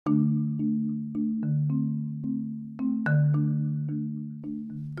In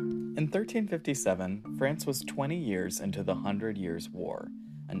 1357, France was 20 years into the Hundred Years' War,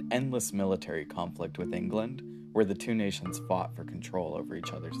 an endless military conflict with England where the two nations fought for control over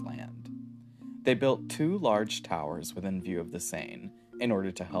each other's land. They built two large towers within view of the Seine in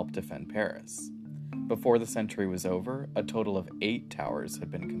order to help defend Paris. Before the century was over, a total of 8 towers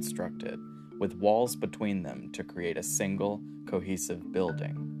had been constructed, with walls between them to create a single, cohesive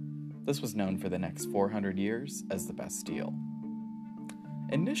building. This was known for the next 400 years as the Bastille.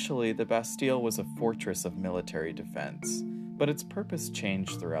 Initially, the Bastille was a fortress of military defense, but its purpose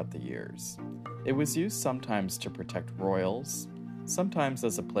changed throughout the years. It was used sometimes to protect royals, sometimes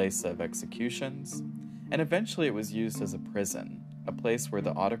as a place of executions, and eventually it was used as a prison, a place where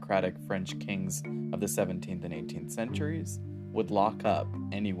the autocratic French kings of the 17th and 18th centuries would lock up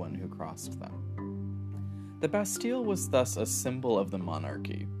anyone who crossed them. The Bastille was thus a symbol of the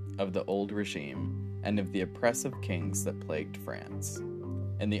monarchy, of the old regime, and of the oppressive kings that plagued France.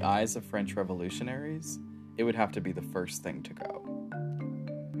 In the eyes of French revolutionaries, it would have to be the first thing to go.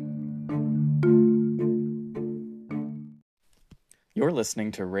 You're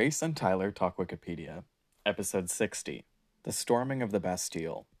listening to Race and Tyler Talk Wikipedia, episode 60, The Storming of the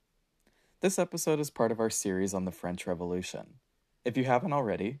Bastille. This episode is part of our series on the French Revolution. If you haven't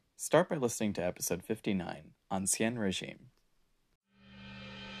already, start by listening to episode 59, Ancien Régime.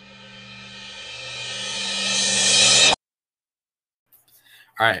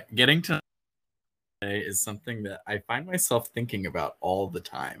 All right, getting to today is something that I find myself thinking about all the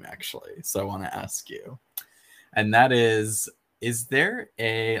time, actually. So I want to ask you. And that is there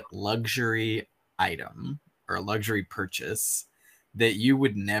a luxury item or a luxury purchase that you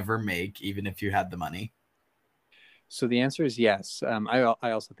would never make even if you had the money? So the answer is yes.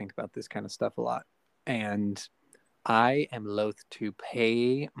 I also think about this kind of stuff a lot. And I am loath to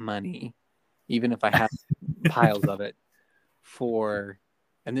pay money, even if I have piles of it, for,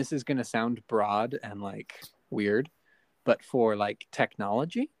 and this is going to sound broad and like weird, but for like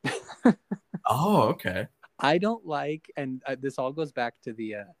technology. Oh, okay. I don't like, and this all goes back to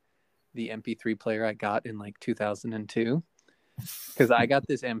the MP3 player I got in like 2002, because I got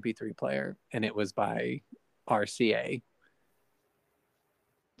this MP3 player and it was by RCA.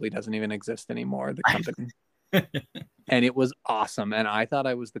 It doesn't even exist anymore, the company. And it was awesome, and I thought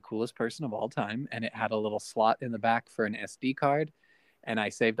I was the coolest person of all time. And it had a little slot in the back for an SD card, and I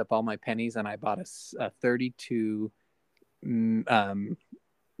saved up all my pennies and I bought a 32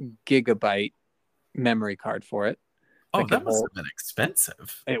 gigabyte memory card for it. Oh, that must have been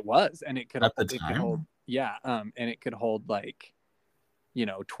expensive. It was, and it could at the time. Could hold, yeah, and it could hold like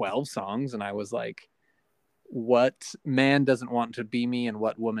 12 songs, and I was like, what man doesn't want to be me and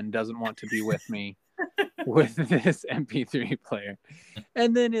what woman doesn't want to be with me with this MP3 player?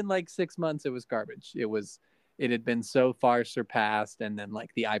 And then in like 6 months it was garbage. It had been so far surpassed, and then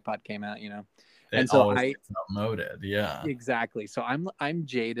like the iPod came out, and so I outmoded. Yeah, exactly. So I'm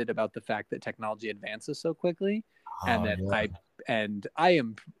jaded about the fact that technology advances so quickly. And that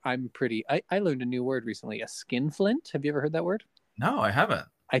I learned a new word recently, a skinflint. Have you ever heard that word? No, I haven't.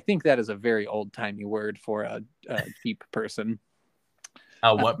 I think that is a very old-timey word for a cheap person.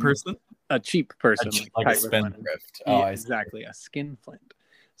 A what person? A cheap person. Like a spendthrift. Oh, yeah, exactly. A skinflint.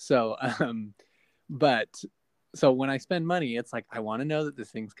 So, so when I spend money, it's like, I want to know that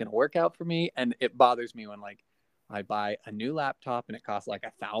this thing's going to work out for me. And it bothers me when like I buy a new laptop and it costs like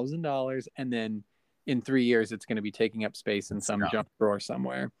 $1,000. And then in 3 years, it's going to be taking up space in some junk drawer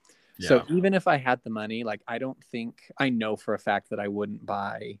somewhere. Yeah. So even if I had the money, like, I know for a fact that I wouldn't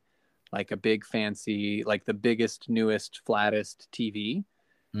buy like a big fancy, like the biggest, newest, flattest TV.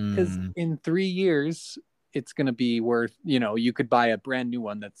 Because in 3 years, it's going to be worth, you could buy a brand new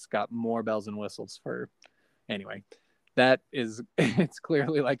one that's got more bells and whistles for, anyway. It's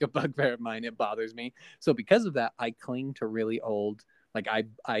clearly like a bugbear of mine. It bothers me. So because of that, I cling to really old, like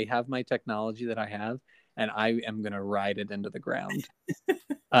I have my technology that I have, and I am going to ride it into the ground.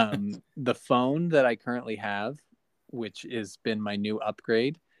 The phone that I currently have, which has been my new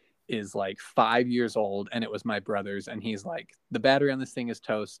upgrade, is like 5 years old, and it was my brother's, and he's like, the battery on this thing is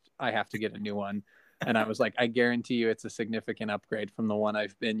toast. I have to get a new one. And I was like, I guarantee you it's a significant upgrade from the one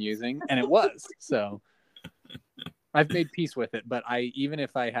I've been using. And it was. So I've made peace with it. But even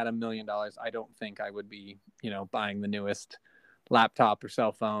if I had $1 million, I don't think I would be, buying the newest laptop or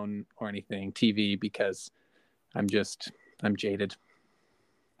cell phone or anything, TV, because I'm jaded.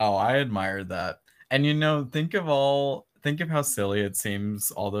 Oh, I admire that. And think of how silly it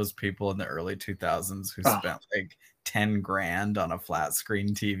seems, all those people in the early 2000s who spent like 10 grand on a flat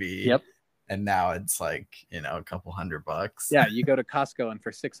screen TV. Yep. and now it's like, you know, a couple $100. Yeah, you go to Costco and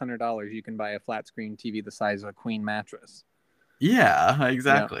for $600 you can buy a flat screen TV the size of a queen mattress. Yeah, Yeah.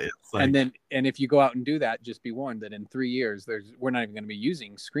 exactly. It's like, And if you go out and do that, just be warned that in 3 years we're not even going to be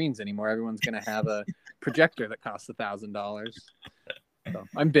using screens anymore. Everyone's going to have a projector that costs $1,000. So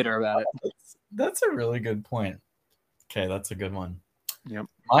I'm bitter about it. that's a really good point. Okay, that's a good one. Yep.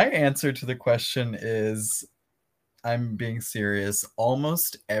 My answer to the question is, I'm being serious.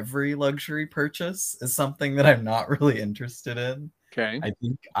 Almost every luxury purchase is something that I'm not really interested in. Okay. I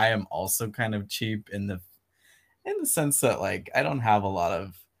think I am also kind of cheap in the sense that, like, I don't have a lot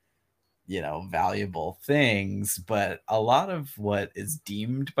of, you know, valuable things, but a lot of what is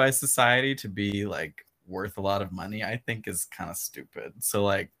deemed by society to be like worth a lot of money, I think is kind of stupid. So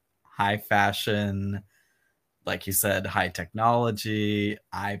like high fashion, like you said, high technology,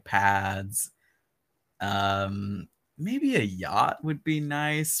 iPads, maybe a yacht would be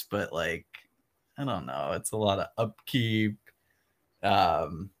nice, but like, I don't know, it's a lot of upkeep.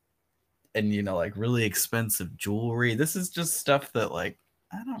 And you know, like really expensive jewelry. This is just stuff that like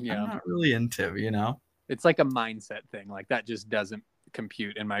I'm not really into, you know? It's like a mindset thing. Like that just doesn't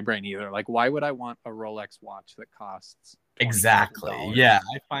compute in my brain either. Like, why would I want a Rolex watch that costs Exactly. $20,000? Yeah,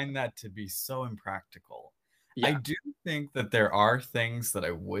 I find that to be so impractical. Yeah. I do think that there are things that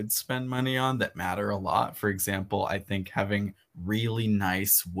I would spend money on that matter a lot. For example, I think having really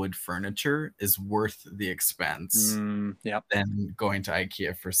nice wood furniture is worth the expense Yep. than going to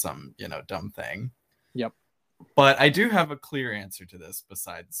IKEA for some, you know, dumb thing. Yep. But I do have a clear answer to this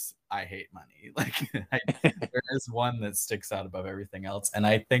besides I hate money. Like there is one that sticks out above everything else. And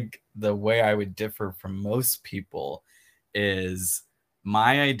I think the way I would differ from most people is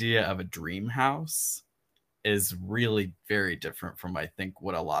my idea of a dream house is really very different from I think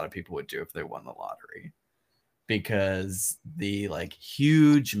what a lot of people would do if they won the lottery. Because the like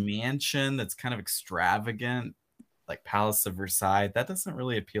huge mansion that's kind of extravagant, like Palace of Versailles, that doesn't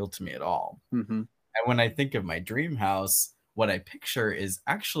really appeal to me at all. Mm-hmm. And when I think of my dream house, what I picture is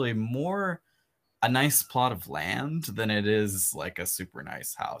actually more a nice plot of land than it is like a super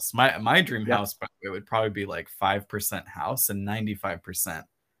nice house. My dream house, by the way, would probably be like 5% house and 95%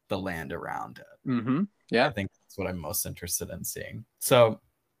 the land around it. Mm-hmm. Yeah. I think that's what I'm most interested in seeing. So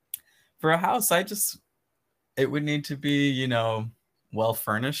for a house, it would need to be, you know, well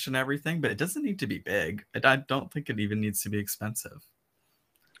furnished and everything, but it doesn't need to be big. I don't think it even needs to be expensive.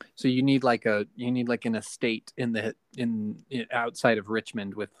 So you need like an estate in outside of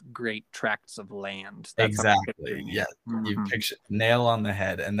Richmond with great tracts of land. That's exactly. Yeah. Mm-hmm. You picture nail on the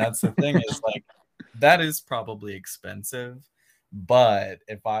head. And that's the thing is like that is probably expensive. But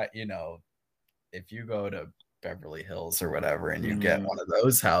if you go to Beverly Hills or whatever and you get one of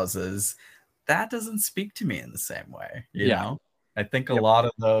those houses, that doesn't speak to me in the same way. You know, I think a lot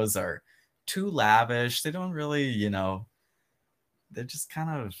of those are too lavish. They don't really, you know, they're just kind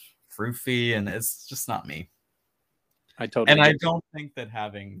of froofy and it's just not me. I don't think that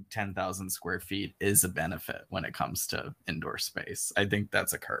having 10,000 square feet is a benefit when it comes to indoor space. I think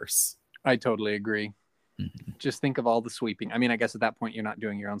that's a curse. I totally agree. Mm-hmm. Just think of all the sweeping. I mean, I guess at that point you're not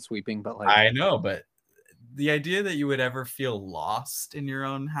doing your own sweeping, but like I know, but the idea that you would ever feel lost in your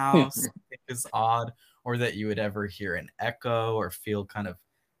own house I think is odd, or that you would ever hear an echo or feel kind of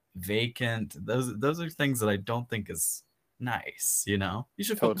vacant. Those are things that I don't think is nice, you know? You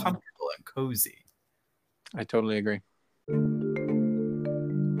should feel comfortable and cozy. I totally agree.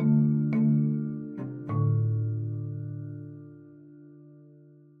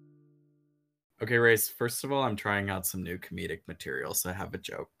 Okay, Race, first of all, I'm trying out some new comedic material, so I have a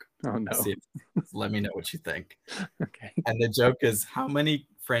joke. Oh, no. Let me know what you think. Okay. And the joke is, how many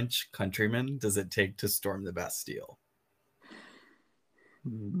French countrymen does it take to storm the Bastille?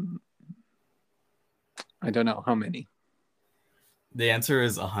 I don't know. How many? The answer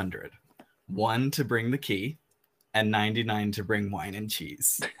is 100. 1 to bring the key, and 99 to bring wine and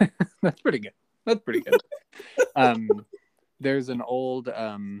cheese. That's pretty good. There's an old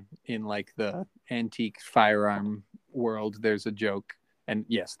in like the antique firearm world, there's a joke, and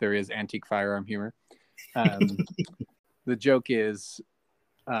yes, there is antique firearm humor. The joke is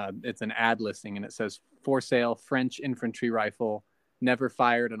it's an ad listing and it says, "For sale, French infantry rifle, never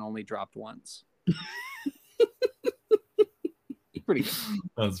fired and only dropped once." Pretty good.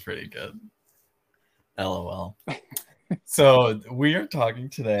 That's pretty good. LOL. So we are talking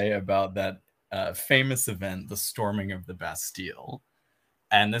today about that famous event, the storming of the Bastille.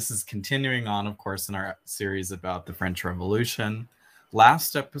 And this is continuing on, of course, in our series about the French Revolution.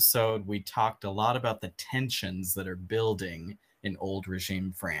 Last episode, we talked a lot about the tensions that are building in old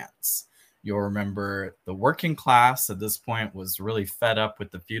regime France. You'll remember the working class at this point was really fed up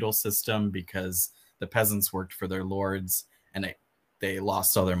with the feudal system because the peasants worked for their lords, and they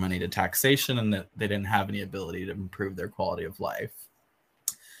lost all their money to taxation, and that they didn't have any ability to improve their quality of life.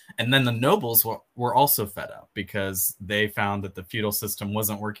 And then the nobles were also fed up because they found that the feudal system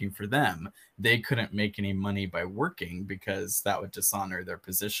wasn't working for them. They couldn't make any money by working because that would dishonor their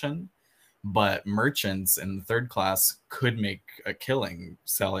position. But merchants in the third class could make a killing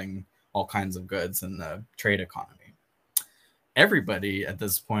selling all kinds of goods in the trade economy. Everybody at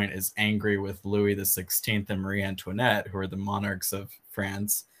this point is angry with Louis XVI and Marie Antoinette, who are the monarchs of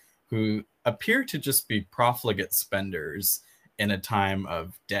France, who appear to just be profligate spenders in a time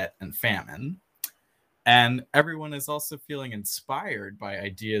of debt and famine. And everyone is also feeling inspired by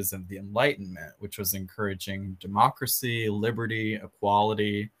ideas of the Enlightenment, which was encouraging democracy, liberty,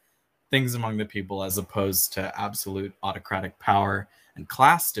 equality, things among the people, as opposed to absolute autocratic power and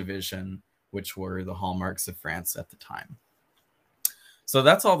class division, which were the hallmarks of France at the time. So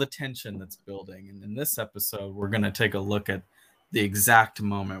that's all the tension that's building. And in this episode, we're going to take a look at the exact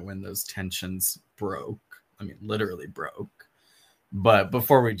moment when those tensions broke. I mean, literally broke. But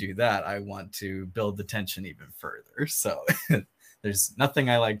before we do that, I want to build the tension even further. So there's nothing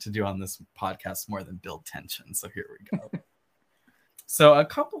I like to do on this podcast more than build tension. So here we go. So a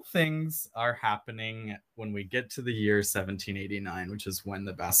couple things are happening when we get to the year 1789, which is when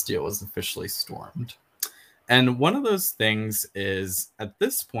the Bastille was officially stormed. And one of those things is, at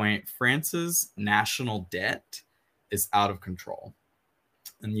this point, France's national debt is out of control.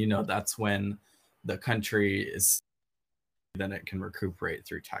 And that's when the country is, then it can recuperate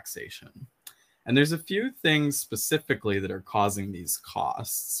through taxation. And there's a few things specifically that are causing these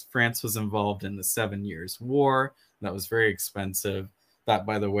costs. France was involved in the 7 Years' War. That was very expensive. That,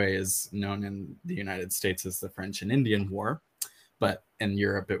 by the way, is known in the United States as the French and Indian War. But in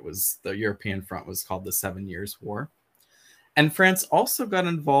Europe, it was the European front was called the 7 Years' War. And France also got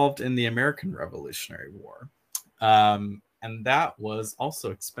involved in the American Revolutionary War. And that was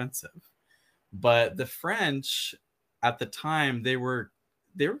also expensive. But the French, at the time, they were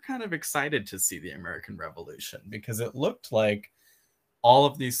kind of excited to see the American Revolution because it looked like all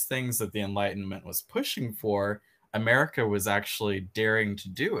of these things that the Enlightenment was pushing for, America was actually daring to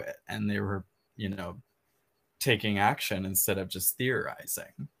do it. And they were, taking action instead of just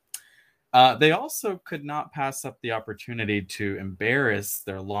theorizing. They also could not pass up the opportunity to embarrass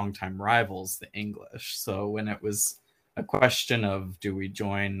their longtime rivals, the English. So when it was a question of, do we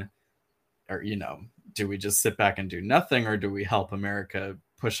join, or, do we just sit back and do nothing, or do we help America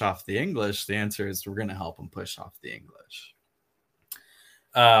push off the English? The answer is we're going to help them push off the English.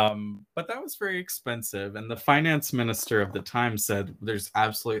 But that was very expensive. And the finance minister of the time said, there's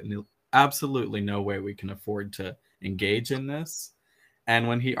absolutely no way we can afford to engage in this. And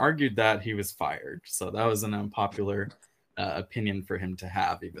when he argued that, he was fired. So that was an unpopular opinion for him to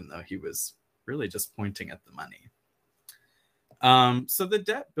have, even though he was really just pointing at the money. So the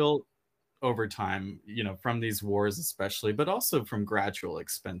debt built over time, from these wars especially, but also from gradual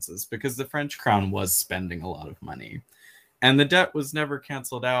expenses, because the French crown was spending a lot of money. And the debt was never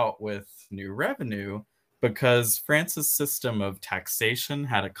canceled out with new revenue because France's system of taxation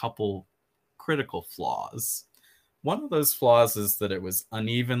had a couple critical flaws. One of those flaws is that it was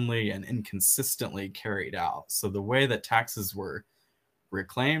unevenly and inconsistently carried out. So the way that taxes were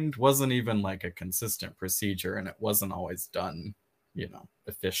reclaimed wasn't even like a consistent procedure, and it wasn't always done,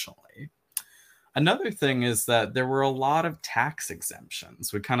 efficiently. Another thing is that there were a lot of tax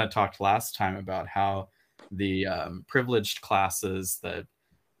exemptions. We kind of talked last time about how the privileged classes, the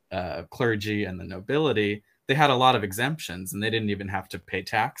clergy and the nobility, they had a lot of exemptions and they didn't even have to pay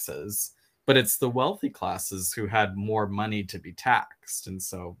taxes. But it's the wealthy classes who had more money to be taxed. And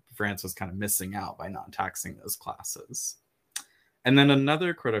so France was kind of missing out by not taxing those classes. And then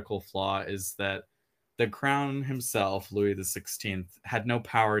another critical flaw is that the crown himself, Louis XVI, had no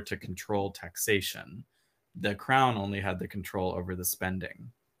power to control taxation. The crown only had the control over the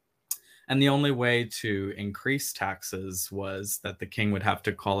spending. And the only way to increase taxes was that the king would have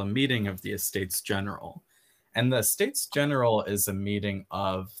to call a meeting of the Estates General. And the Estates General is a meeting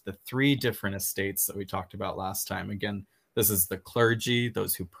of the 3 different estates that we talked about last time. Again, this is the clergy,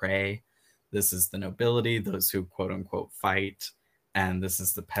 those who pray. This is the nobility, those who quote unquote fight. And this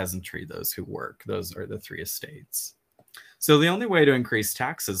is the peasantry, those who work. Those are the 3 estates. So the only way to increase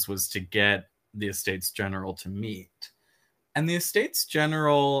taxes was to get the Estates General to meet. And the Estates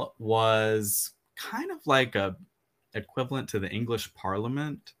General was kind of like a equivalent to the English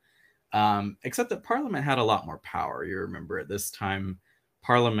Parliament, except that Parliament had a lot more power. You remember at this time,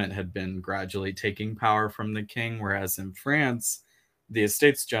 Parliament had been gradually taking power from the king, whereas in France, the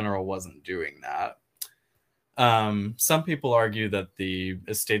Estates General wasn't doing that. Some people argue that the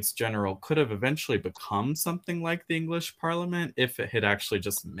Estates General could have eventually become something like the English Parliament if it had actually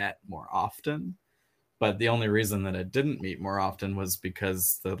just met more often. But the only reason that it didn't meet more often was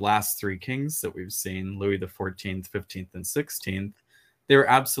because the last three kings that we've seen, Louis XIV, 15th, and 16th, they were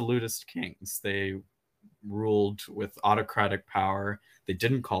absolutist kings. They ruled with autocratic power. They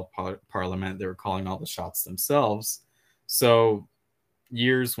didn't call Parliament. They were calling all the shots themselves. So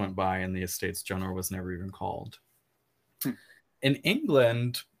years went by and the Estates General was never even called. In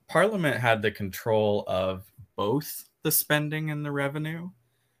England, Parliament had the control of both the spending and the revenue.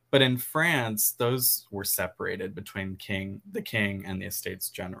 But in France, those were separated between the king and the Estates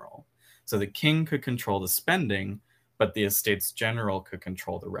General. So the king could control the spending, but the Estates General could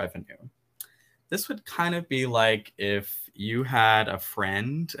control the revenue. This would kind of be like if you had a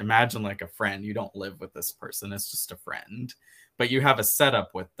friend. Imagine like a friend. You don't live with this person. It's just a friend. But you have a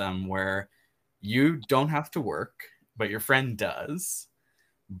setup with them where you don't have to work, but your friend does.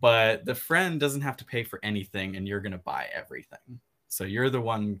 But the friend doesn't have to pay for anything, and you're going to buy everything. So you're the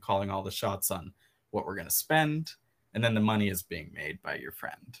one calling all the shots on what we're going to spend, and then the money is being made by your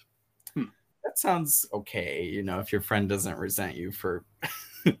friend. That sounds okay, if your friend doesn't resent you for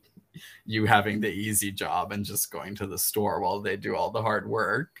you having the easy job and just going to the store while they do all the hard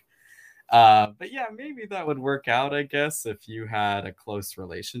work. But yeah, maybe that would work out, I guess, if you had a close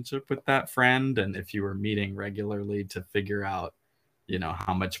relationship with that friend and if you were meeting regularly to figure out,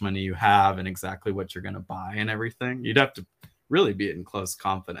 how much money you have and exactly what you're going to buy and everything. You'd have to really be in close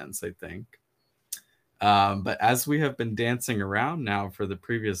confidence, I think. But as we have been dancing around now for the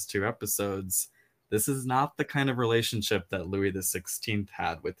previous two episodes, this is not the kind of relationship that Louis XVI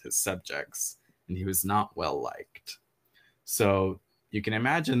had with his subjects, and he was not well liked. So you can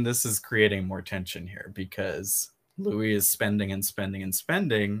imagine this is creating more tension here because Louis is spending and spending and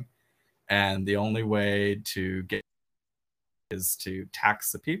spending, and the only way to get is to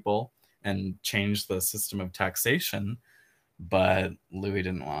tax the people and change the system of taxation. But Louis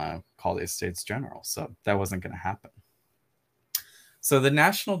didn't want to call the Estates General, so that wasn't going to happen. So the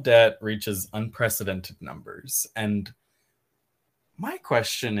national debt reaches unprecedented numbers. And my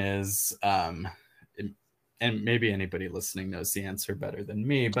question is, and maybe anybody listening knows the answer better than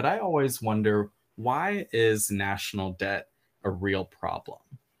me, but I always wonder, why is national debt a real problem?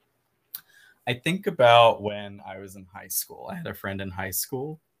 I think about when I was in high school. I had a friend in high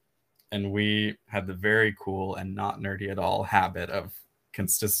school, and we had the very cool and not nerdy at all habit of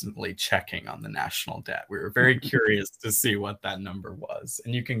consistently checking on the national debt. We were very curious to see what that number was.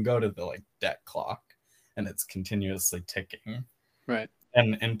 And you can go to the debt clock and it's continuously ticking. Right.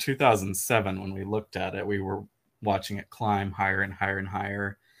 And in 2007, when we looked at it, we were watching it climb higher and higher and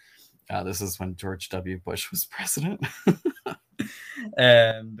higher. This is when George W. Bush was president.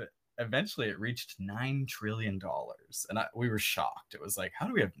 And eventually it reached $9 trillion. And we were shocked. It was like, how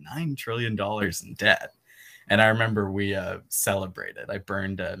do we have $9 trillion in debt? And I remember we celebrated. I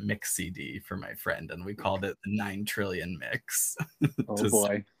burned a mix CD for my friend, and we called it the 9 trillion mix. Oh,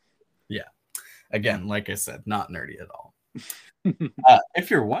 boy. Yeah. Again, like I said, not nerdy at all. If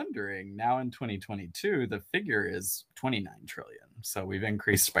you're wondering, now in 2022, the figure is 29 trillion. So we've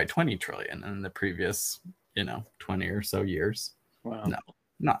increased by 20 trillion in the previous, 20 or so years. Wow. No,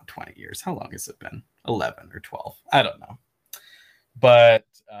 not 20 years. How long has it been? 11 or 12. I don't know. But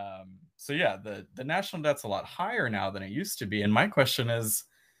so yeah, the national debt's a lot higher now than it used to be. And my question is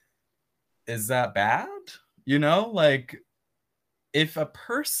that bad? If a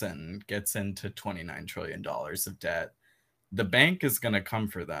person gets into $29 trillion of debt, the bank is going to come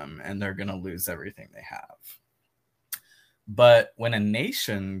for them and they're going to lose everything they have. But when a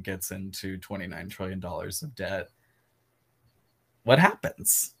nation gets into $29 trillion of debt, what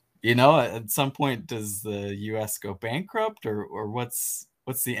happens? At some point, does the US go bankrupt or what's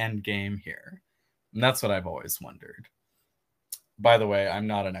the end game here? And that's what I've always wondered. By the way, I'm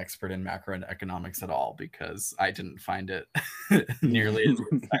not an expert in macroeconomics at all because I didn't find it nearly as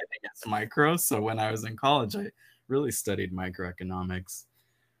exciting as micro. So when I was in college, I really studied microeconomics.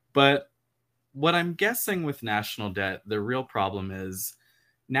 But what I'm guessing with national debt, the real problem is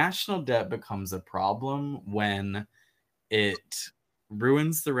national debt becomes a problem when it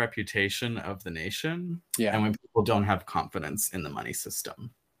ruins the reputation of the nation, and when people don't have confidence in the money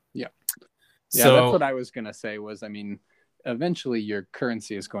system. Yeah, that's what I was going to say was, eventually your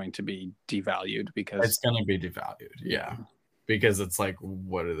currency is going to be devalued because it's going to be devalued. Because it's like,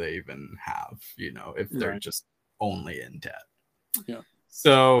 what do they even have, if they're just only in debt? Yeah.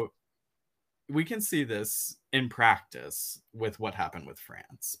 So we can see this in practice with what happened with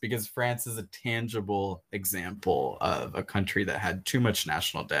France, because France is a tangible example of a country that had too much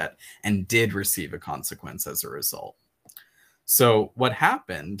national debt and did receive a consequence as a result. So what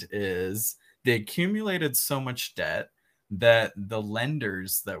happened is they accumulated so much debt that the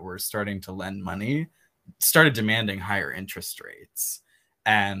lenders that were starting to lend money started demanding higher interest rates.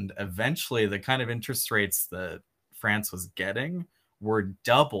 And eventually the kind of interest rates that France was getting were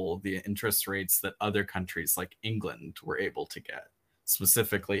double the interest rates that other countries like England were able to get.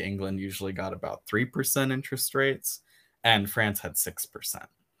 Specifically, England usually got about 3% interest rates, and France had 6%.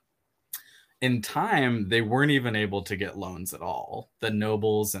 In time, they weren't even able to get loans at all. The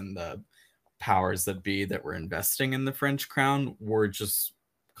nobles and the powers that be that were investing in the French crown were just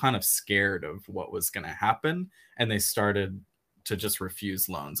kind of scared of what was going to happen, and they started to just refuse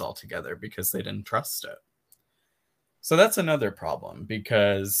loans altogether because they didn't trust it. So that's another problem,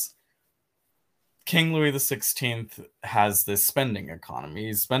 because King Louis XVI has this spending economy.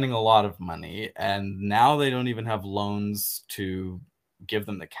 He's spending a lot of money, and now they don't even have loans to give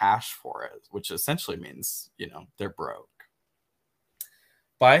them the cash for it, which essentially means, they're broke.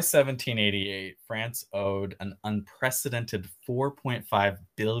 By 1788, France owed an unprecedented 4.5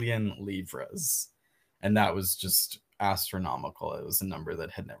 billion livres, and that was just astronomical. It was a number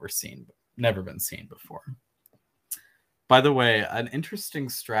that had never been seen before. By the way, an interesting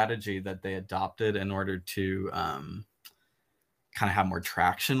strategy that they adopted in order to kind of have more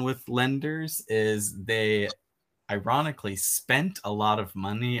traction with lenders is they ironically spent a lot of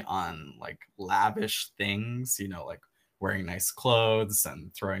money on like lavish things, like wearing nice clothes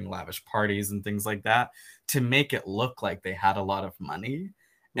and throwing lavish parties and things like that to make it look like they had a lot of money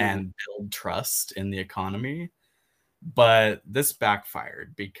and build trust in the economy. But this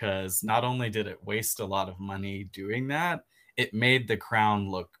backfired, because not only did it waste a lot of money doing that, it made the crown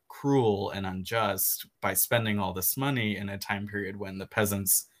look cruel and unjust by spending all this money in a time period when the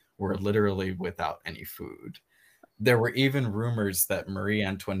peasants were literally without any food. There were even rumors that Marie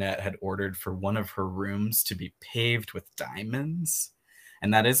Antoinette had ordered for one of her rooms to be paved with diamonds.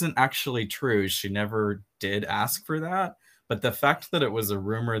 And that isn't actually true. She never did ask for that. But the fact that it was a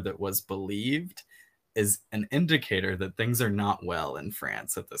rumor that was believed is an indicator that things are not well in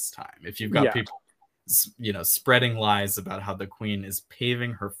France at this time. If you've got people, spreading lies about how the queen is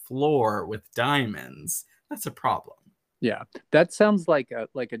paving her floor with diamonds, that's a problem. Yeah, that sounds like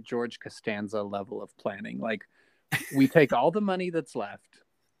a George Costanza level of planning. Like, we take all the money that's left,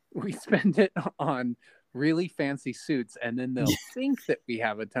 we spend it on really fancy suits, and then they'll think that we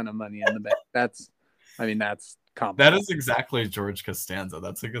have a ton of money in the bank. That's complicated. That is exactly George Costanza.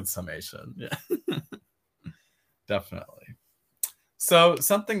 That's a good summation. Yeah. Definitely. So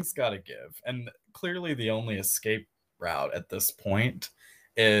something's got to give. And clearly the only escape route at this point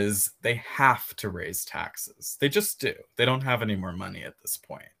is they have to raise taxes. They just do. They don't have any more money at this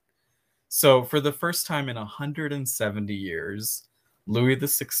point. So for the first time in 170 years, Louis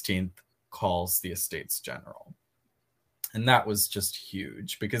XVI calls the Estates General. And that was just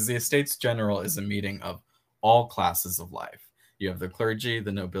huge, because the Estates General is a meeting of all classes of life. You have the clergy,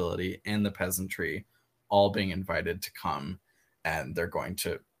 the nobility, and the peasantry all being invited to come, and they're going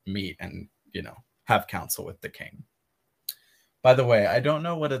to meet and, have counsel with the king. By the way, I don't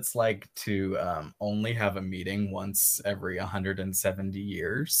know what it's like to only have a meeting once every 170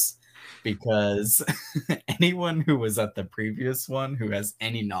 years, because anyone who was at the previous one who has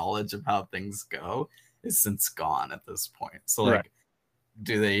any knowledge of how things go is since gone at this point. So, like,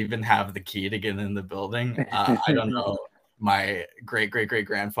 do they even have the key to get in the building? I don't know. My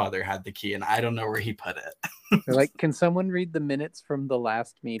great-great-great-grandfather had the key, and I don't know where he put it. They're like, can someone read the minutes from the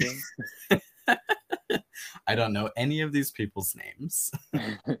last meeting? I don't know any of these people's names.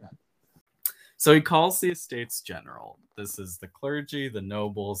 So he calls the Estates General. This is the clergy, the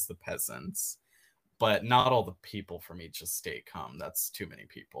nobles, the peasants, but not all the people from each estate come. That's too many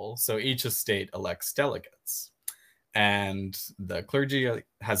people. So each estate elects delegates. And the clergy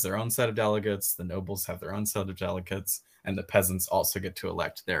has their own set of delegates, the nobles have their own set of delegates, and the peasants also get to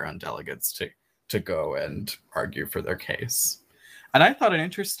elect their own delegates to go and argue for their case. And I thought an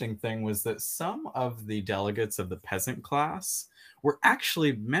interesting thing was that some of the delegates of the peasant class were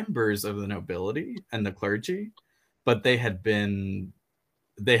actually members of the nobility and the clergy, but they had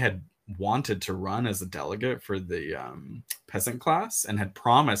wanted to run as a delegate for the peasant class and had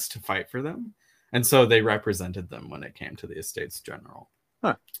promised to fight for them. And so they represented them when it came to the Estates General.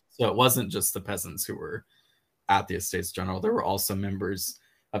 Huh. So it wasn't just the peasants who were at the Estates General. There were also members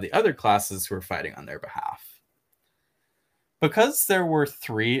of the other classes who were fighting on their behalf. Because there were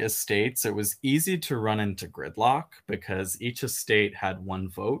 3 estates, it was easy to run into gridlock, because each estate had 1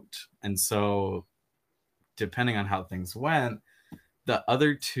 vote And so, depending on how things went, the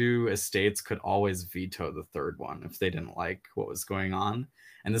other two estates could always veto the third one if they didn't like what was going on.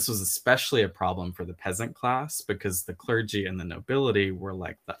 And this was especially a problem for the peasant class because the clergy and the nobility were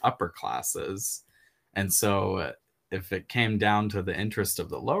like the upper classes. And so if it came down to the interest of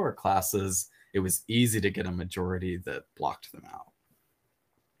the lower classes, it was easy to get a majority that blocked them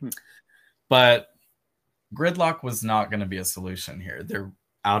out. But gridlock was not going to be a solution here. They're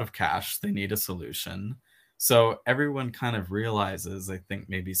out of cash. They need a solution. So everyone kind of realizes, I think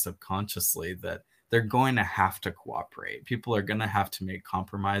maybe subconsciously, that they're going to have to cooperate. People are going to have to make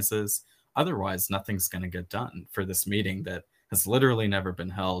compromises. Otherwise, nothing's going to get done for this meeting that has literally never been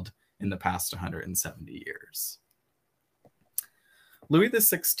held in the past 170 years. Louis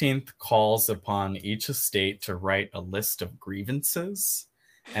XVI calls upon each estate to write a list of grievances.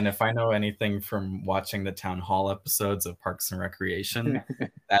 And if I know anything from watching the town hall episodes of Parks and Recreation,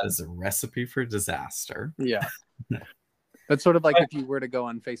 that is a recipe for disaster. Yeah. That's sort of like if you were to go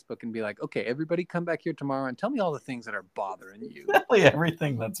on Facebook and be like, okay, everybody come back here tomorrow and tell me all the things that are bothering you. Exactly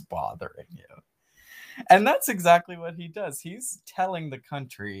everything that's bothering you. And that's exactly what he does. He's telling the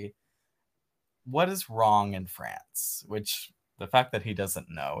country what is wrong in France, which the fact that he doesn't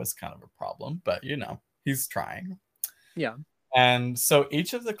know is kind of a problem, but you know, he's trying. Yeah. And so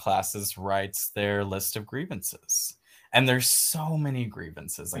each of the classes writes their list of grievances. And there's so many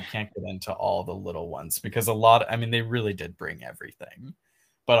grievances. I can't get into all the little ones because they really did bring everything.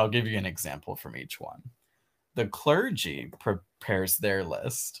 But I'll give you an example from each one. The clergy prepares their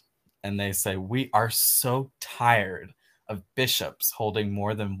list and they say, we are so tired of bishops holding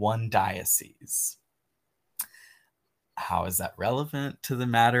more than one diocese. How is that relevant to the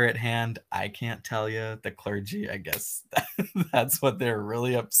matter at hand? I can't tell you. The clergy, I guess that's what they're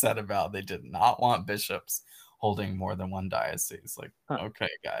really upset about. They did not want bishops holding more than one diocese. Like, okay,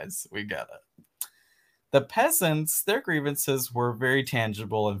 guys, we get it. The peasants, their grievances were very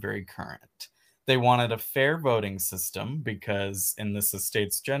tangible and very current. They wanted a fair voting system because in this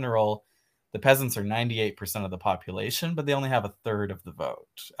Estates General, the peasants are 98% of the population, but they only have a third of the vote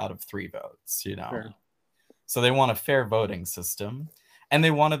out of 3 votes, you know. Sure. So they want a fair voting system, and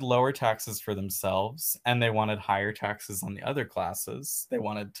they wanted lower taxes for themselves, and they wanted higher taxes on the other classes. They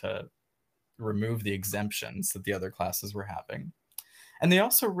wanted to remove the exemptions that the other classes were having. And they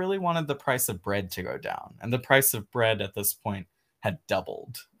also really wanted the price of bread to go down. And the price of bread at this point had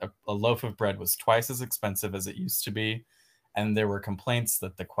doubled. A loaf of bread was twice as expensive as it used to be. And there were complaints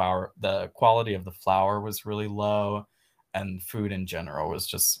that the quality of the flour was really low, and food in general was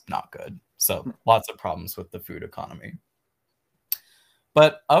just not good. So lots of problems with the food economy.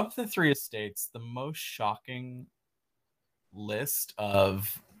 But of the 3 estates, the most shocking list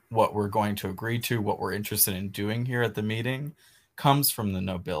of what we're going to agree to, what we're interested in doing here at the meeting, comes from the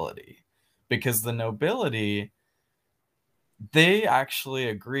nobility. Because the nobility, they actually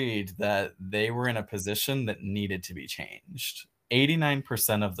agreed that they were in a position that needed to be changed.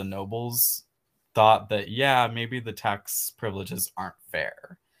 89% of the nobles thought that, yeah, maybe the tax privileges aren't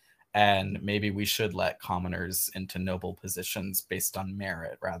fair. And maybe we should let commoners into noble positions based on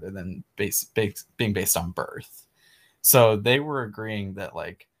merit rather than being based on birth. So they were agreeing that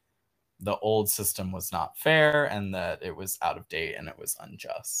like the old system was not fair and that it was out of date and it was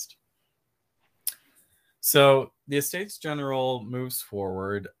unjust. So the Estates General moves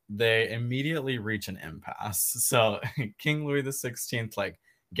forward. They immediately reach an impasse. So King Louis XVI like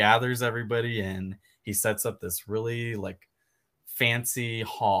gathers everybody in. He sets up this really like fancy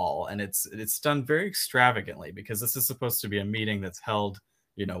hall, and it's done very extravagantly because this is supposed to be a meeting that's held,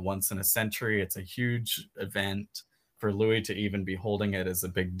 you know, once in a century. It's a huge event. For Louis to even be holding it is a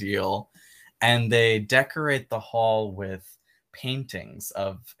big deal. And they decorate the hall with paintings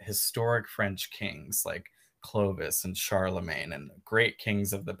of historic French kings like Clovis and Charlemagne and great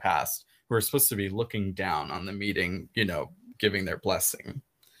kings of the past who are supposed to be looking down on the meeting, you know, giving their blessing.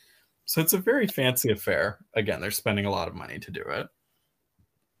 So it's a very fancy affair. Again, they're spending a lot of money to do it.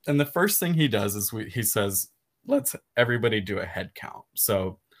 And the first thing he does is he says, let's everybody do a head count.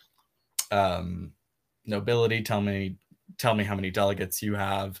 So nobility, tell me how many delegates you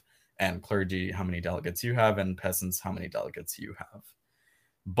have, and clergy, how many delegates you have, and peasants, how many delegates you have.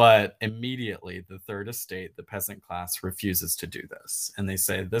 But immediately, the third estate, the peasant class, refuses to do this. And they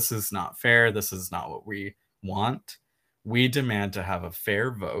say, this is not fair. This is not what we want. We demand to have a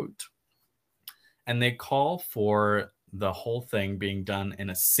fair vote. And they call for the whole thing being done in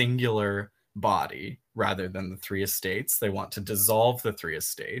a singular body rather than the 3 estates. They want to dissolve the 3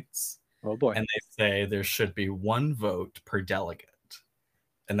 estates. Oh boy. And they say there should be 1 vote per delegate.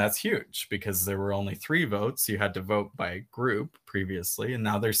 And that's huge because there were only 3 votes. You had to vote by group previously. And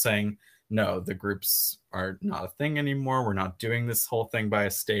now they're saying, no, the groups are not a thing anymore. We're not doing this whole thing by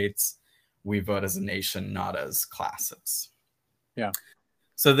estates. We vote as a nation, not as classes. Yeah.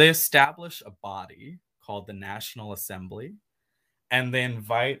 So they establish a body called the National Assembly, and they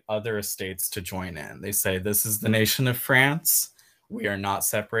invite other estates to join in. They say, this is the nation of France. We are not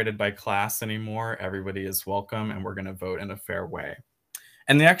separated by class anymore. Everybody is welcome, and we're going to vote in a fair way.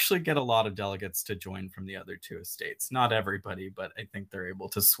 And they actually get a lot of delegates to join from the other 2 estates. Not everybody, but I think they're able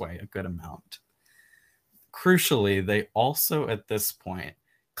to sway a good amount. Crucially, they also, at this point,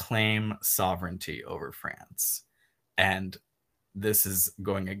 claim sovereignty over France. And this is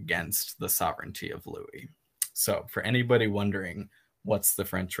going against the sovereignty of Louis. So for anybody wondering, what's the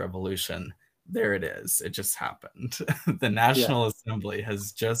French Revolution? There it is. It just happened. The National Assembly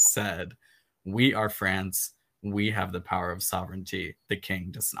has just said, we are France. We have the power of sovereignty. The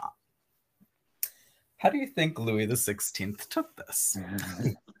king does not. How do you think Louis XVI took this?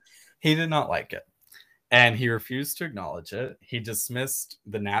 He did not like it. And he refused to acknowledge it. He dismissed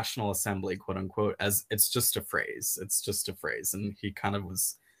the National Assembly, quote unquote, as it's just a phrase. It's just a phrase. And he kind of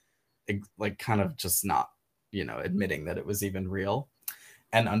was like kind of just not, admitting that it was even real.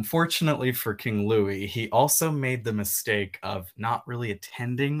 And unfortunately for King Louis, he also made the mistake of not really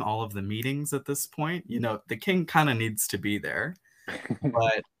attending all of the meetings at this point. The king kind of needs to be there,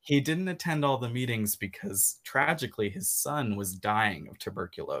 but he didn't attend all the meetings because tragically his son was dying of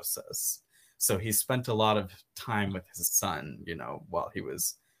tuberculosis. So he spent a lot of time with his son, while he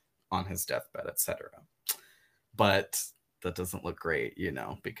was on his deathbed, etc. But that doesn't look great,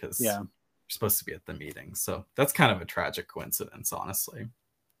 because you're supposed to be at the meeting. So that's kind of a tragic coincidence, honestly.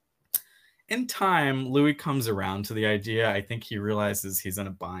 In time, Louis comes around to the idea. I think he realizes he's in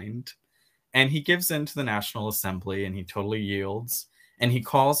a bind, and he gives in to the National Assembly, and he totally yields. And he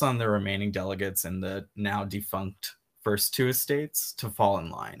calls on the remaining delegates in the now defunct first 2 estates to fall in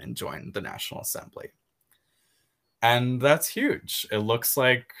line and join the National Assembly. And that's huge. It looks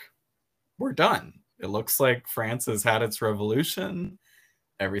like we're done. It looks like France has had its revolution.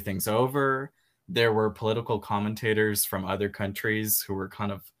 Everything's over. There were political commentators from other countries who were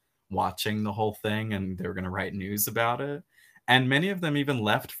kind of watching the whole thing, and they were going to write news about it. And many of them even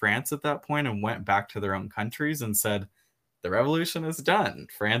left France at that point and went back to their own countries and said, the revolution is done.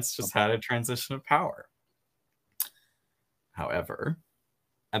 France just had a transition of power. However,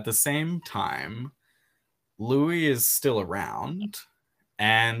 at the same time, Louis is still around,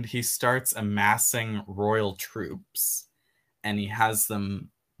 and he starts amassing royal troops, and he has them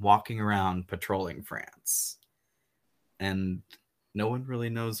walking around patrolling France. And no one really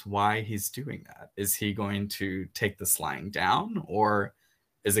knows why he's doing that. Is he going to take this lying down, or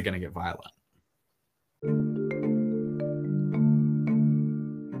is it going to get violent?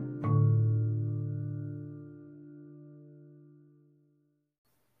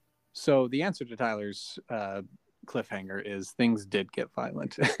 So the answer to Tyler's cliffhanger is things did get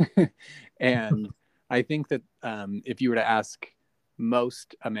violent. And I think that if you were to ask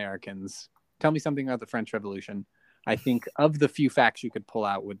most Americans, tell me something about the French Revolution, I think of the few facts you could pull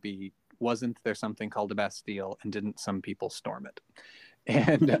out would be, wasn't there something called a Bastille, and didn't some people storm it?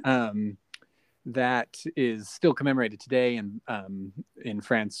 And that is still commemorated today in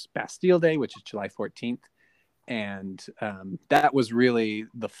France, Bastille Day, which is July 14th. And that was really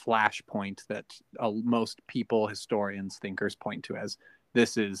the flashpoint that most people, historians, thinkers point to as,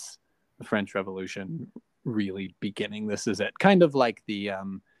 this is the French Revolution really beginning. This is it. Kind of like the,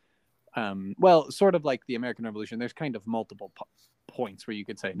 sort of like the American Revolution. There's kind of multiple points where you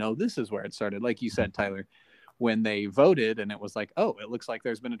could say, no, this is where it started. Like you said, Tyler, when they voted and it was like, oh, it looks like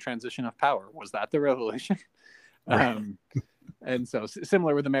there's been a transition of power. Was that the revolution? Right. And so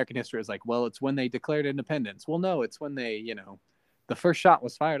similar with American history is like, well, it's when they declared independence. Well, no, it's when they, the first shot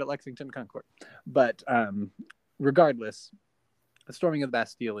was fired at Lexington Concord. But regardless, the storming of the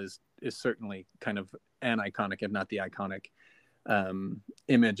Bastille is certainly kind of an iconic, if not the iconic,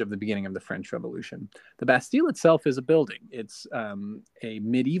 image of the beginning of the French Revolution. The Bastille itself is a building. It's a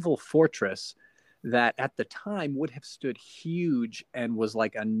medieval fortress that at the time would have stood huge and was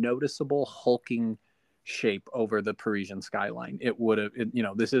like a noticeable hulking shape over the Parisian skyline. It would have,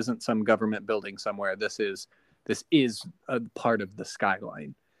 this isn't some government building somewhere. This is a part of the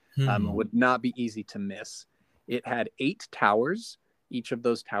skyline. Would not be easy to miss. It had 8 towers. Each of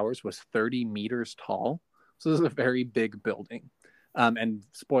those towers was 30 meters tall. So this is a very big building. And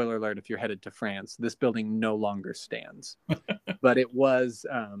spoiler alert, if you're headed to France, this building no longer stands. But it was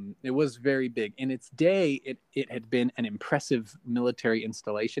very big. In its day, it had been an impressive military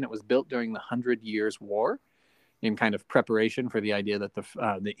installation. It was built during the 100 Years' War. in kind of preparation for the idea that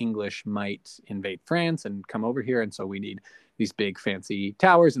the English might invade France and come over here, and so we need these big fancy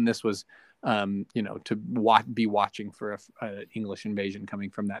towers. And this was, to be watching for a English invasion coming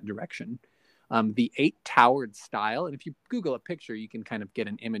from that direction. The 8-towered style, and if you Google a picture, you can kind of get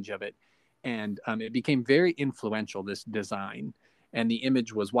an image of it. And it became very influential, this design. And the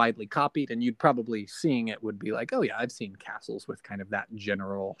image was widely copied, and you'd probably seeing it would be like, oh yeah, I've seen castles with kind of that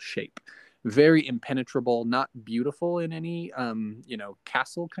general shape. Very impenetrable, not beautiful in any,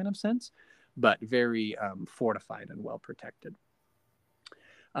 castle kind of sense, but very fortified and well protected.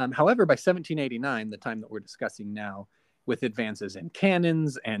 However, by 1789, the time that we're discussing now, with advances in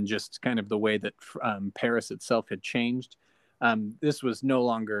cannons and just kind of the way that Paris itself had changed, this was no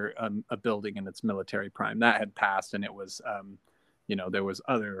longer a building in its military prime. That had passed, and it was, there was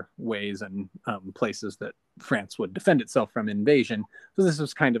other ways and places that France would defend itself from invasion. So this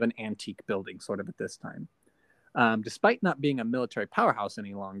was kind of an antique building sort of at this time. Despite not being a military powerhouse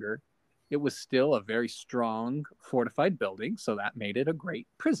any longer, it was still a very strong fortified building, so that made it a great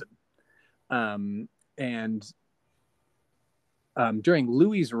prison. During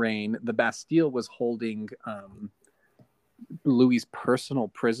Louis's reign, the Bastille was holding Louis's personal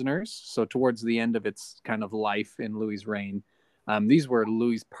prisoners. So towards the end of its kind of life in Louis's reign, these were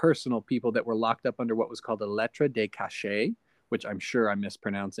Louis's personal people that were locked up under what was called a lettre de cachet, which I'm sure I'm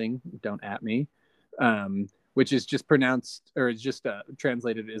mispronouncing. Don't at me. Which is just pronounced, or is just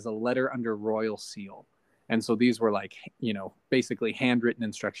translated as a letter under royal seal. And so these were like, basically handwritten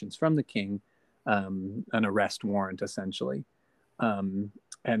instructions from the king, an arrest warrant essentially.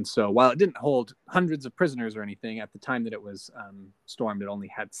 And so while it didn't hold hundreds of prisoners or anything, at the time that it was stormed, it only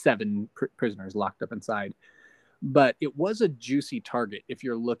had 7 prisoners locked up inside. But it was a juicy target if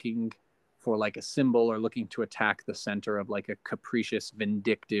you're looking for like a symbol or looking to attack the center of like a capricious,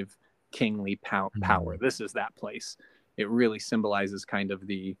 vindictive, kingly power. This is that place. It really symbolizes kind of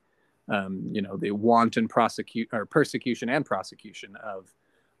the, the wanton persecution and prosecution of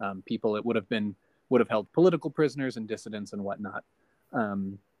people. It would have held political prisoners and dissidents and whatnot.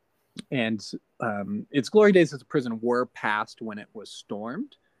 Its glory days as a prison were past when it was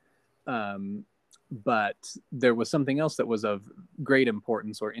stormed. But there was something else that was of great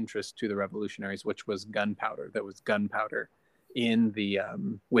importance or interest to the revolutionaries, which was gunpowder. There was gunpowder in the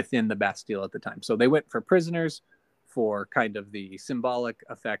within the Bastille at the time. So they went for prisoners for kind of the symbolic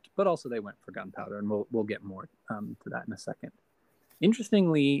effect, but also they went for gunpowder, and we'll get more to that in a second.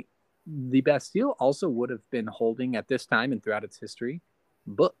 Interestingly, the Bastille also would have been holding at this time and throughout its history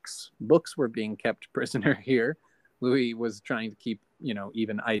books. Books were being kept prisoner here. Louis was trying to keep,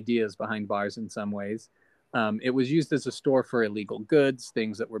 even ideas behind bars in some ways. It was used as a store for illegal goods,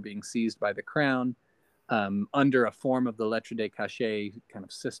 things that were being seized by the crown, under a form of the lettre de cachet kind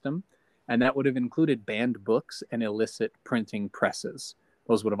of system. And that would have included banned books and illicit printing presses.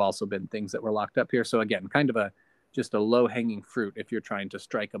 Those would have also been things that were locked up here. So again, kind of just a low-hanging fruit if you're trying to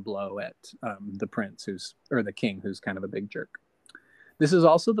strike a blow at the prince or the king, who's kind of a big jerk. This is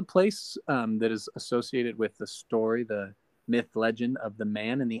also the place that is associated with the story, the myth legend of the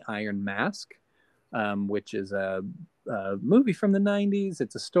Man in the Iron Mask, which is a movie from the 90s.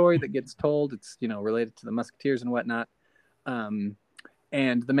 It's a story that gets told. It's, related to the Musketeers and whatnot.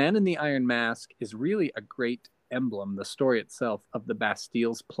 And the Man in the Iron Mask is really a great emblem, the story itself, of the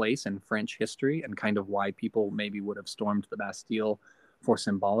Bastille's place in French history and kind of why people maybe would have stormed the Bastille for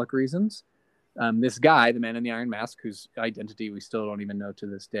symbolic reasons. This guy, the Man in the Iron Mask, whose identity we still don't even know to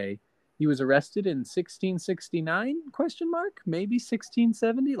this day, he was arrested in 1669, maybe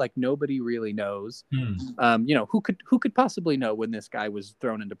 1670. Like nobody really knows. Who could possibly know when this guy was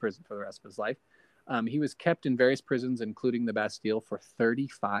thrown into prison for the rest of his life? He was kept in various prisons, including the Bastille, for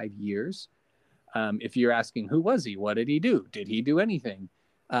 35 years. If you're asking, who was he? What did he do? Did he do anything?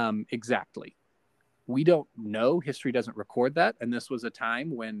 Exactly. We don't know. History doesn't record that. And this was a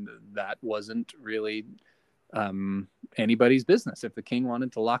time when that wasn't really anybody's business. If the king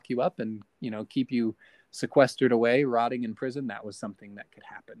wanted to lock you up and, keep you sequestered away, rotting in prison, that was something that could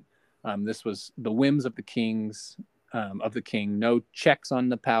happen. This was the whims of the king. No checks on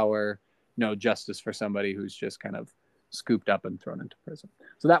the power, no justice for somebody who's just kind of scooped up and thrown into prison.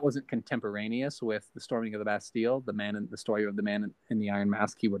 So that wasn't contemporaneous with the storming of the Bastille. The story of the Man in the Iron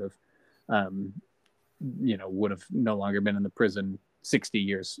Mask, he would have no longer been in the prison 60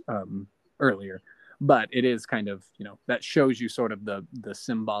 years earlier. But it is kind of, that shows you sort of the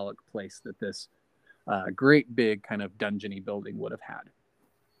symbolic place that this great big kind of dungeon-y building would have had.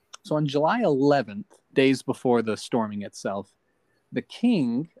 So on July 11th, days before the storming itself, the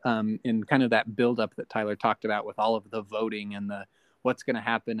king, in kind of that buildup that Tyler talked about with all of the voting and the what's going to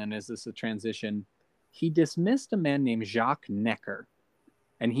happen and is this a transition, he dismissed a man named Jacques Necker,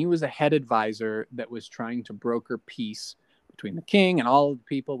 and he was a head advisor that was trying to broker peace between the king and all of the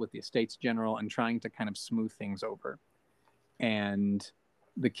people with the Estates General and trying to kind of smooth things over. And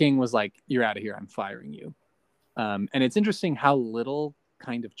the king was like, "You're out of here. I'm firing you." And it's interesting how little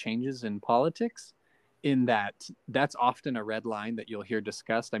kind of changes in politics, in that that's often a red line that you'll hear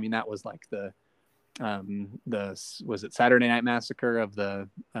discussed. I mean, that was like the was it Saturday Night Massacre of the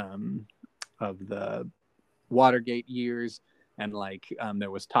Watergate years, and like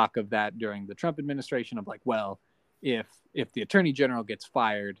there was talk of that during the Trump administration of like, well, if the attorney general gets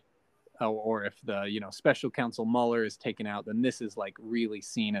fired, or if the special counsel Mueller is taken out, then this is like really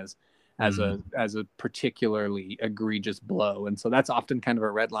seen as a particularly egregious blow. And so that's often kind of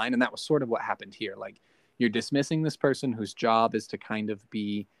a red line, and that was sort of what happened here. Like, you're dismissing this person whose job is to kind of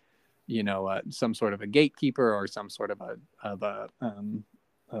be some sort of a gatekeeper or some sort of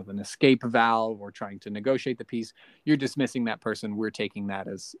an escape valve, or trying to negotiate the peace. You're dismissing that person. We're taking that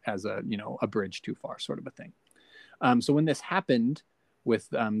as a bridge too far, sort of a thing. So when this happened with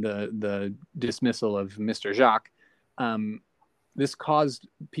the dismissal of Mr. Jacques, this caused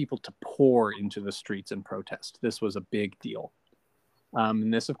people to pour into the streets and protest. This was a big deal.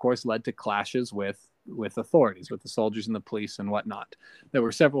 And this, of course, led to clashes with authorities, with the soldiers and the police and whatnot. There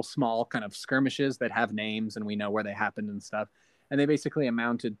were several small kind of skirmishes that have names, and we know where they happened and stuff. And they basically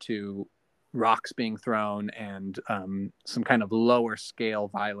amounted to rocks being thrown and some kind of lower scale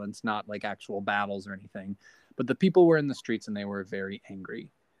violence, not like actual battles or anything. But the people were in the streets and they were very angry.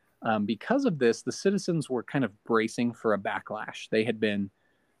 Because of this, the citizens were kind of bracing for a backlash. They had been,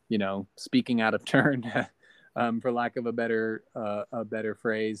 speaking out of turn, for lack of a better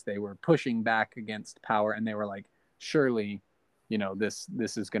phrase. They were pushing back against power, and they were like, surely, this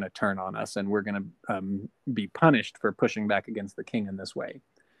is going to turn on us, and we're going to be punished for pushing back against the king in this way.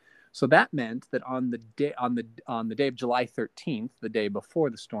 So that meant that on the day of July 13th, the day before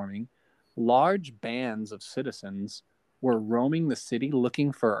the storming, large bands of citizens were roaming the city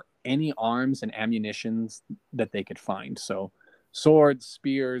looking for any arms and ammunitions that they could find. So swords,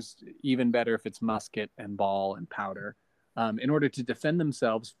 spears, even better if it's musket and ball and powder, in order to defend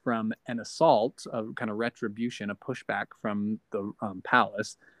themselves from an assault, a kind of retribution, a pushback from the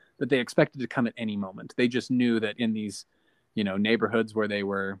palace that they expected to come at any moment. They just knew that in these, neighborhoods where they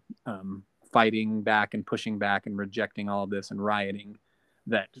were fighting back and pushing back and rejecting all of this and rioting,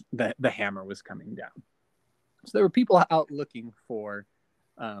 that the hammer was coming down. So there were people out looking for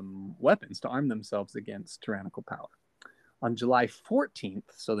weapons to arm themselves against tyrannical power. On July 14th,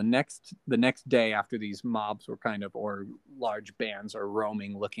 so the next day after these mobs were or large bands are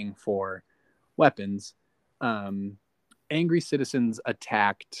roaming looking for weapons, angry citizens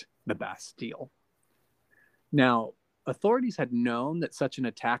attacked the Bastille. Now, authorities had known that such an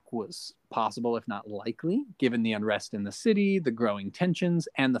attack was possible, if not likely, given the unrest in the city, the growing tensions,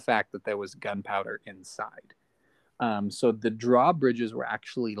 and the fact that there was gunpowder inside. So the drawbridges were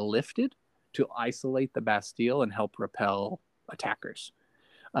actually lifted to isolate the Bastille and help repel attackers.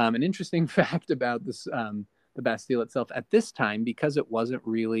 An interesting fact about this, the Bastille itself at this time, because it wasn't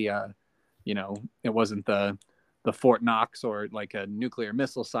really it wasn't the Fort Knox or like a nuclear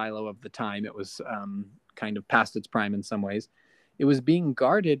missile silo of the time. It was kind of past its prime in some ways. It was being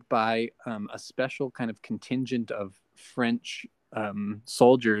guarded by a special kind of contingent of French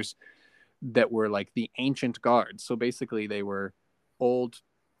soldiers that were like the ancient guards. So basically they were old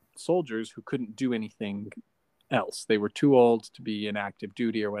soldiers who couldn't do anything else. They were too old to be in active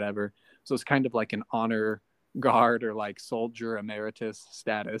duty or whatever. So it's kind of like an honor guard or like soldier emeritus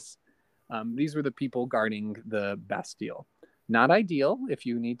status. These were the people guarding the Bastille. Not ideal if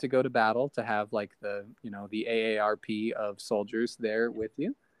you need to go to battle to have like the AARP of soldiers there with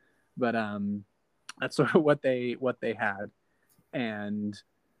you, but that's sort of what they had. And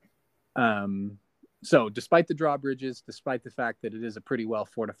so despite the drawbridges, despite the fact that it is a pretty well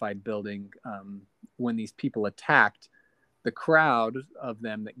fortified building, when these people attacked, the crowd of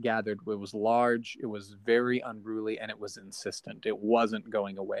them that gathered, it was large, it was very unruly, and it was insistent. It wasn't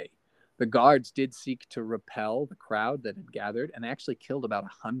going away. The guards did seek to repel the crowd that had gathered, and they actually killed about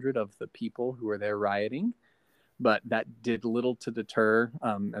 100 of the people who were there rioting, but that did little to deter.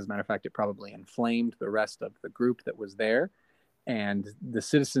 As a matter of fact, it probably inflamed the rest of the group that was there. And the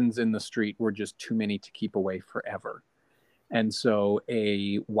citizens in the street were just too many to keep away forever. And so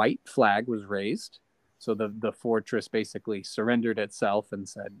a white flag was raised. So the fortress basically surrendered itself and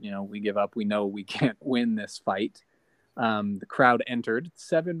said, we give up. We know we can't win this fight. The crowd entered.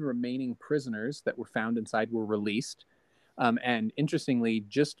 7 remaining prisoners that were found inside were released. And interestingly,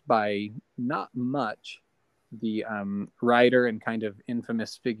 just by not much, the writer and kind of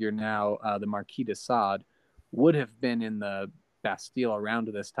infamous figure now, the Marquis de Sade, would have been in the Bastille around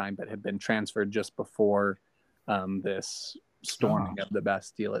this time, but had been transferred just before this storming of the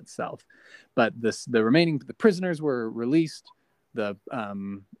Bastille itself. But the prisoners were released. The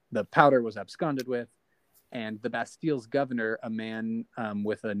powder was absconded with, and the Bastille's governor, a man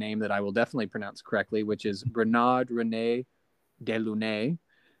with a name that I will definitely pronounce correctly, which is Bernard René Delaunay.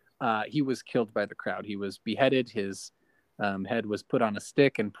 He was killed by the crowd. He was beheaded. His head was put on a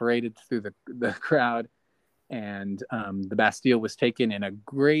stick and paraded through the crowd. And the Bastille was taken in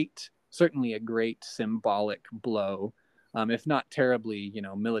certainly a great symbolic blow, if not terribly,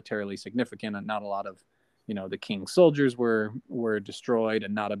 militarily significant. And not a lot of, the king's soldiers were destroyed,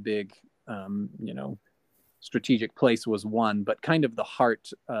 and not a big, strategic place was won, but kind of the heart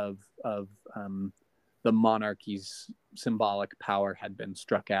of the monarchy's symbolic power had been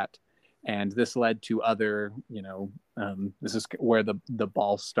struck at. And this led to other, this is where the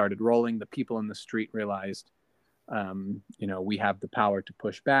ball started rolling. The people in the street realized, we have the power to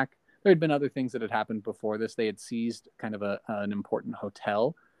push back. There had been other things that had happened before this. They had seized kind of an important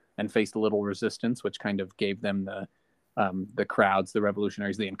hotel and faced a little resistance, which kind of gave them the crowds, the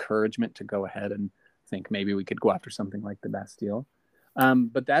revolutionaries, the encouragement to go ahead and think maybe we could go after something like the Bastille.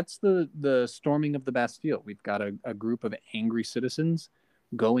 But that's the storming of the Bastille. We've got a group of angry citizens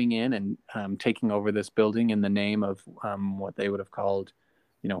going in and taking over this building in the name of what they would have called,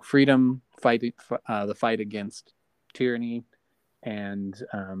 freedom, the fight against tyranny, and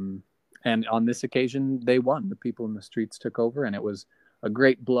on this occasion they won. The people in the streets took over, and it was a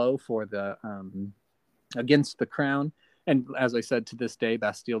great blow for the against the crown. And as I said, to this day,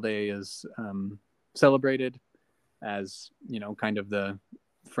 Bastille Day is celebrated as, kind of the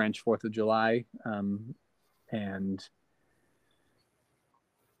French 4th of July. And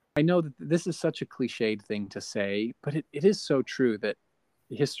I know that this is such a cliched thing to say, but it is so true that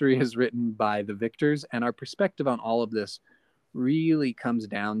history is written by the victors, and our perspective on all of this really comes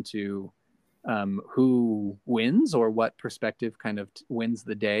down to who wins, or what perspective kind of wins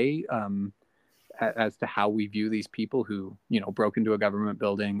the day, as to how we view these people who, broke into a government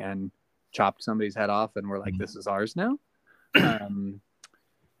building and chopped somebody's head off and were like, this is ours now.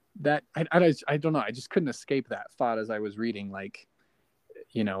 That I don't know. I just couldn't escape that thought as I was reading, like,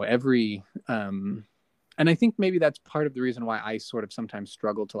 every and I think maybe that's part of the reason why I sort of sometimes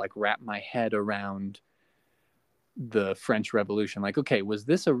struggle to like wrap my head around the French Revolution. Like, okay, was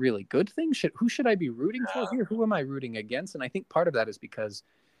this a really good thing? Who should I be rooting for here? Who am I rooting against? And I think part of that is because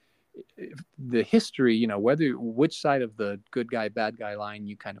the history, which side of the good guy, bad guy line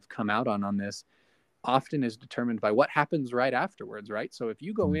you kind of come out on this, often is determined by what happens right afterwards, right? So if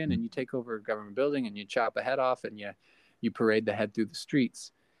you go in and you take over a government building and you chop a head off and you parade the head through the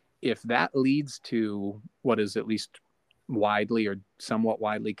streets, if that leads to what is at least widely or somewhat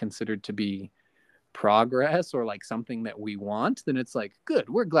widely considered to be progress, or like something that we want, then it's like, good,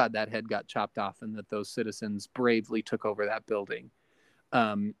 we're glad that head got chopped off and that those citizens bravely took over that building.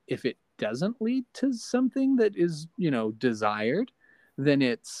 If it doesn't lead to something that is, desired, then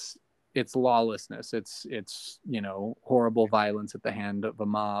it's lawlessness. It's horrible violence at the hand of a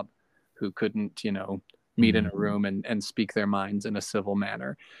mob who couldn't, meet in a room and speak their minds in a civil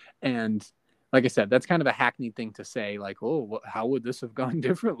manner. And like I said, that's kind of a hackneyed thing to say, like, oh, how would this have gone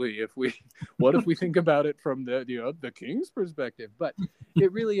differently what if we think about it from the king's perspective? But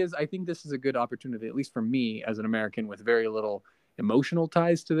it really is. I think this is a good opportunity, at least for me as an American with very little emotional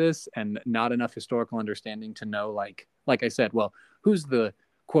ties to this and not enough historical understanding to know, like I said, well, who's the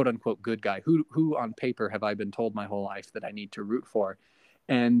quote unquote good guy? Who on paper have I been told my whole life that I need to root for?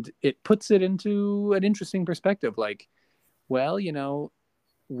 And it puts it into an interesting perspective. Like, well,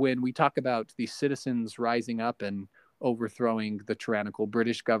 when we talk about these citizens rising up and overthrowing the tyrannical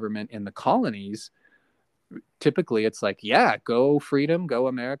British government in the colonies, typically it's like, yeah, go freedom, go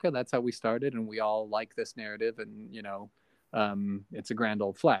America. That's how we started. And we all like this narrative. And, it's a grand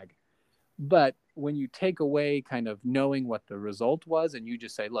old flag. But when you take away kind of knowing what the result was, and you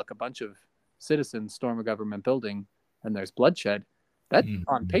just say, look, a bunch of citizens storm a government building and there's bloodshed, that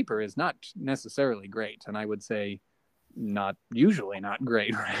on paper is not necessarily great. And I would say usually not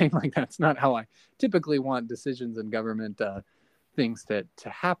great, right? Like, that's not how I typically want decisions in government things to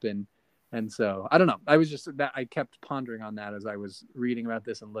happen. And so I don't know. I kept pondering on that as I was reading about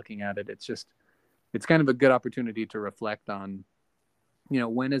this and looking at it. It's kind of a good opportunity to reflect on,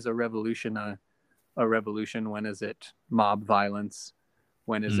 when is a revolution a revolution? When is it mob violence?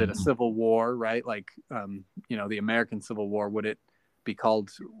 When is it a civil war, right? Like, the American Civil War, would it be called,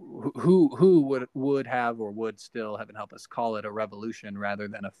 who would have or would still, heaven help us, call it a revolution rather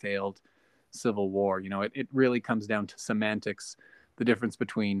than a failed civil war. You know, it really comes down to semantics, the difference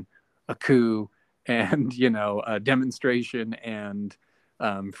between a coup and, you know, a demonstration and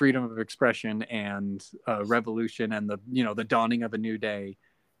freedom of expression and revolution and the, you know, the dawning of a new day.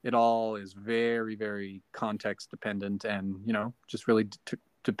 It all is very, very context dependent, and, you know, just really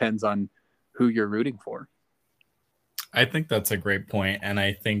depends on who you're rooting for. I think that's a great point. And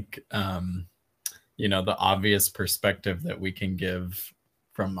I think, you know, the obvious perspective that we can give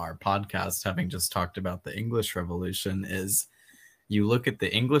from our podcast, having just talked about the English Revolution, is you look at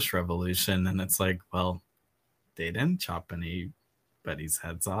the English Revolution and it's like, well, they didn't chop anybody's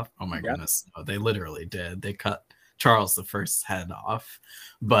heads off. Oh my goodness. No, they literally did. They cut Charles I's head off.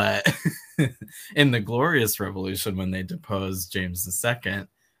 But in the Glorious Revolution, when they deposed James II,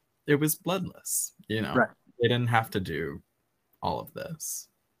 it was bloodless, you know. Right. They didn't have to do all of this.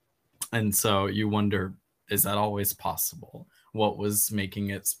 And so you wonder, is that always possible? What was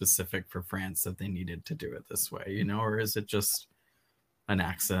making it specific for France that they needed to do it this way, you know? Or is it just an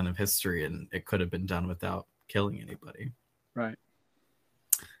accident of history and it could have been done without killing anybody? Right.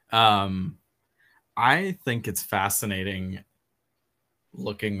 I think it's fascinating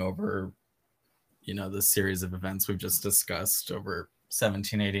looking over, you know, the series of events we've just discussed over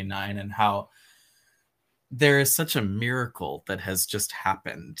 1789 and how there is such a miracle that has just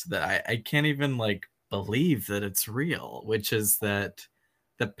happened that I can't even like believe that it's real, which is that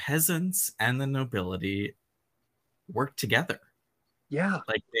the peasants and the nobility worked together. Yeah.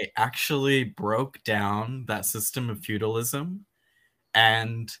 Like they actually broke down that system of feudalism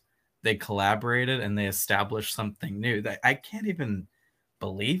and they collaborated and they established something new. That I can't even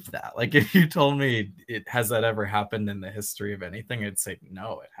believe that. Like if you told me has that ever happened in the history of anything, I'd say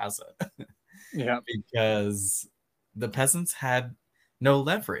no, it hasn't. Yeah. Because the peasants had no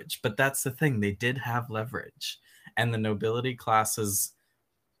leverage, but that's the thing, they did have leverage, and the nobility classes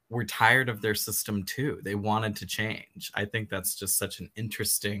were tired of their system too. They wanted to change. I think that's just such an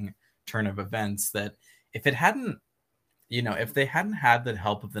interesting turn of events that if it hadn't, you know, if they hadn't had the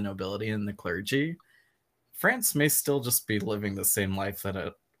help of the nobility and the clergy, France may still just be living the same life that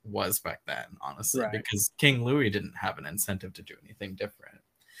it was back then, honestly, Right. because King Louis didn't have an incentive to do anything different.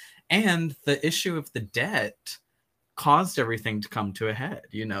 And the issue of the debt caused everything to come to a head.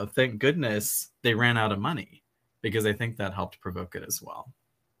 You know, thank goodness they ran out of money, because I think that helped provoke it as well.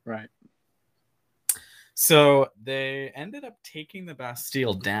 Right. So they ended up taking the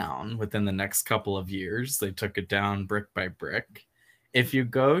Bastille down within the next couple of years. They took it down brick by brick. If you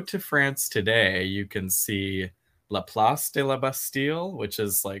go to France today, you can see La Place de la Bastille, which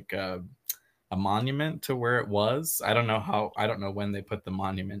is like a monument to where it was. I don't know when they put the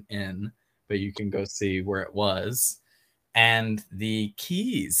monument in, but you can go see where it was. And the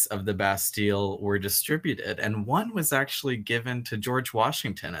keys of the Bastille were distributed, and one was actually given to George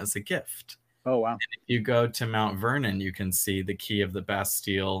Washington as a gift. Oh, wow. And if you go to Mount Vernon, you can see the key of the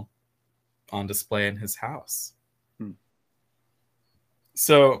Bastille on display in his house.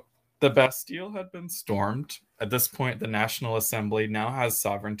 So the Bastille had been stormed. At this point, the National Assembly now has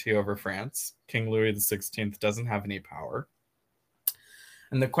sovereignty over France. King Louis XVI doesn't have any power.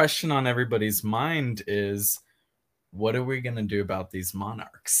 And the question on everybody's mind is, what are we going to do about these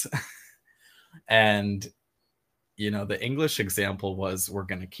monarchs? And, you know, the English example was, we're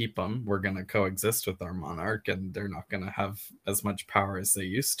going to keep them. We're going to coexist with our monarch, and they're not going to have as much power as they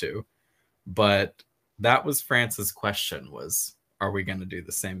used to. But that was France's question, was, are we going to do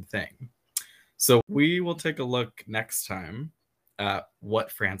the same thing? So we will take a look next time at what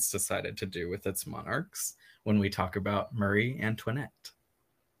France decided to do with its monarchs when we talk about Marie Antoinette.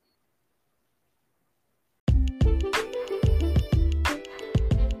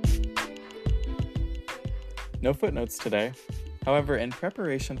 No footnotes today. However, in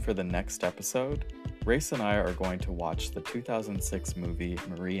preparation for the next episode, Race and I are going to watch the 2006 movie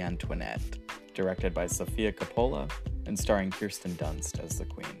Marie Antoinette, directed by Sofia Coppola and starring Kirsten Dunst as the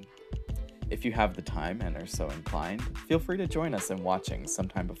Queen. If you have the time and are so inclined, feel free to join us in watching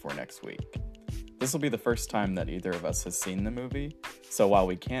sometime before next week. This will be the first time that either of us has seen the movie, so while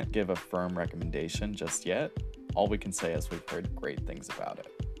we can't give a firm recommendation just yet, all we can say is we've heard great things about it.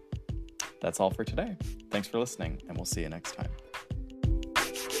 That's all for today. Thanks for listening, and we'll see you next time.